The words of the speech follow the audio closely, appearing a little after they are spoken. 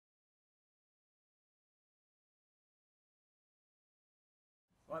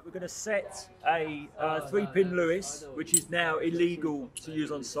Right, we're going to set a 3-pin Lewis, which is now illegal to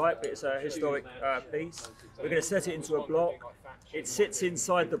use on site, but it's a historic piece. We're going to set it into a block. It sits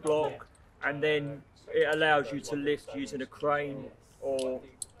inside the block, and then it allows you to lift using a crane or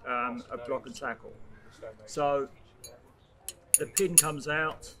a block and tackle. So the pin comes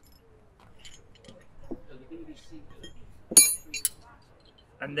out,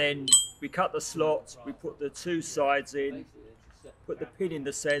 and then we cut the slot, we put the two sides in, put the pin in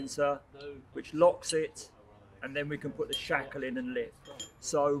the centre, which locks it, and then we can put the shackle in and lift.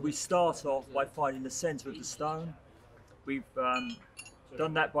 So we start off by finding the centre of the stone. We've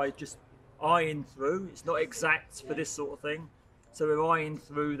done that by just eyeing through. It's not exact for this sort of thing. So we're eyeing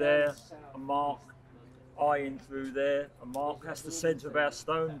through there, a mark, eyeing through there, a mark. That's the centre of our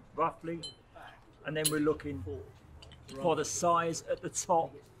stone, roughly. And then we're looking for the size at the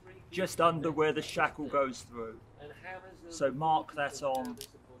top, just under where the shackle goes through. So mark that on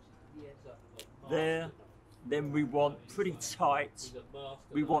there. Then we want pretty tight,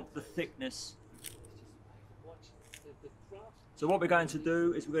 we want the thickness. So what we're going to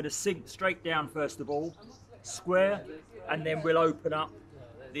do is we're going to sink straight down first of all, square, and then we'll open up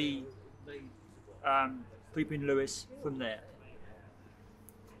the 3-pin Lewis from there.